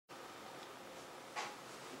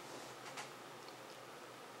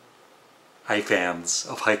Hi fans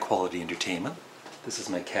of high quality entertainment. This is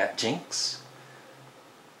my cat Jinx.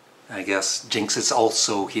 I guess Jinx is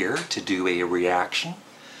also here to do a reaction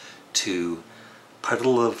to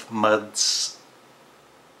Puddle of Mud's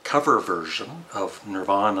cover version of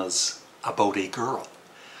Nirvana's About a Girl.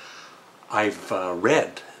 I've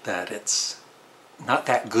read that it's not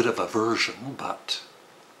that good of a version, but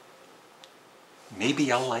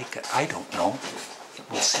maybe I'll like it. I don't know.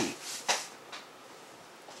 We'll see.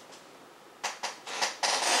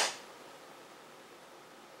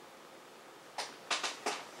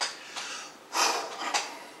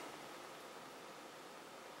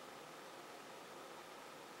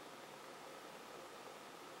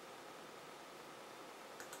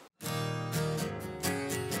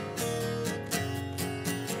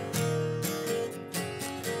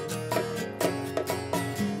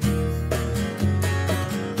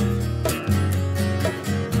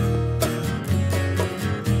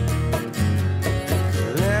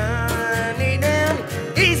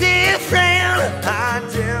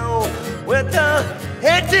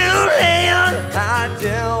 Head to hand, I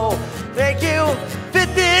do. Think you fit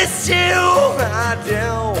this shoe, I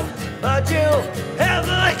do. But you have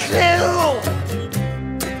a clue.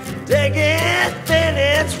 Take it, then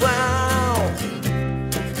it's wild.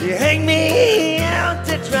 You hang me out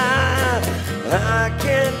to dry. I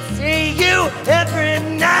can see you every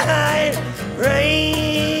night.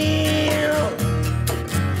 Rain,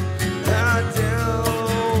 I do.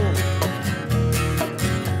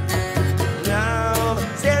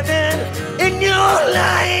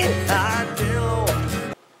 Line, I do.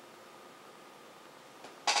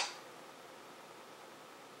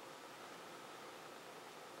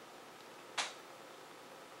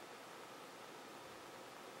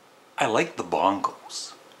 I like the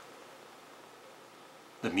bongos.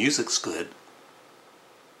 The music's good.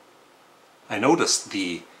 I noticed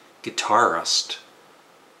the guitarist,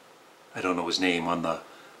 I don't know his name, on the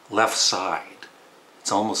left side.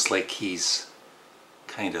 It's almost like he's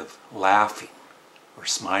kind of laughing or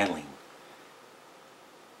smiling.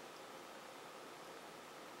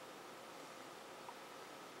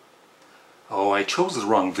 Oh, I chose the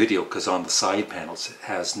wrong video because on the side panels it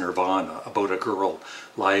has Nirvana, About a Girl,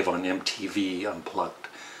 live on MTV Unplugged.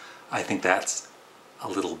 I think that's a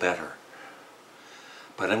little better.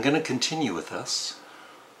 But I'm going to continue with this.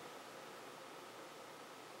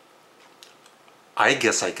 I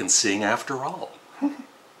guess I can sing after all.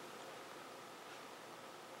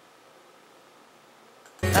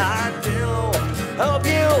 I do. Hope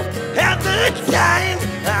you have the time.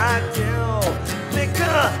 I do. Pick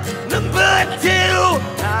up number 2.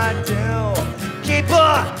 I do. Keep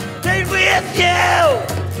on stay with you.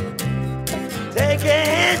 Take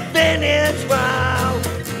it, then it's wild.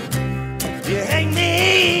 You hang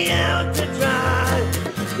me out to dry.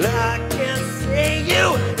 I can see you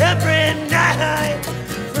every night.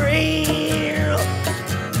 Free.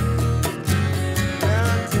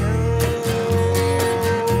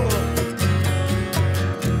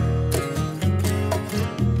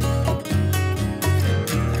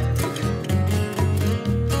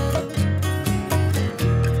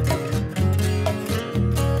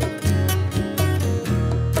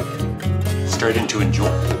 Starting to enjoy.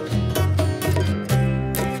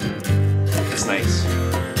 It's nice.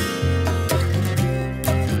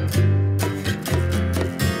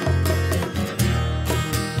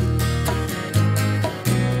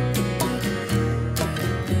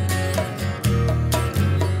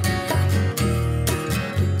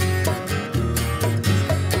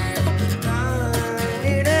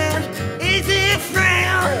 Easy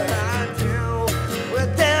friend, I do.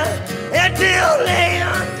 With the head to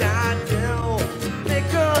land, I do.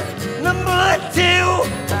 Number 2,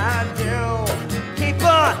 I do. Keep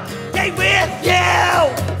on, stay with you.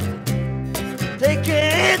 Take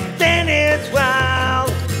it, then it's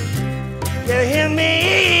wild. You hear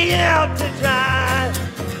me out to dry.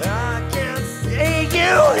 I can see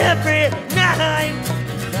you every night.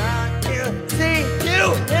 I can see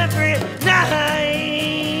you every night.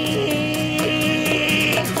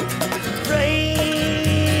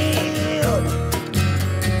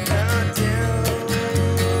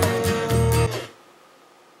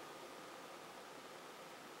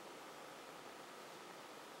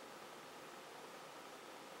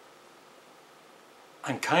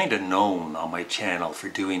 I'm kind of known on my channel for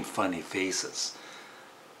doing funny faces,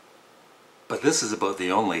 but this is about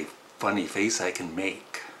the only funny face I can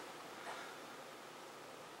make.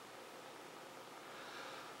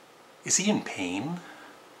 Is he in pain?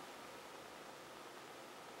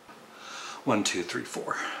 1, 2, 3,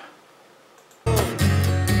 4.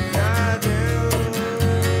 I do.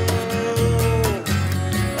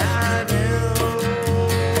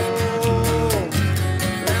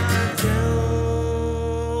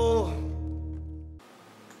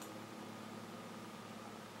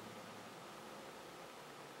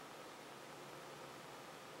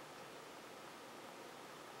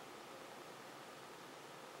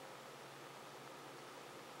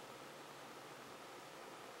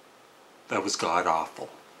 That was god-awful.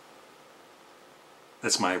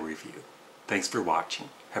 That's my review. Thanks for watching.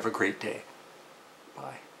 Have a great day.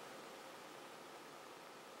 Bye.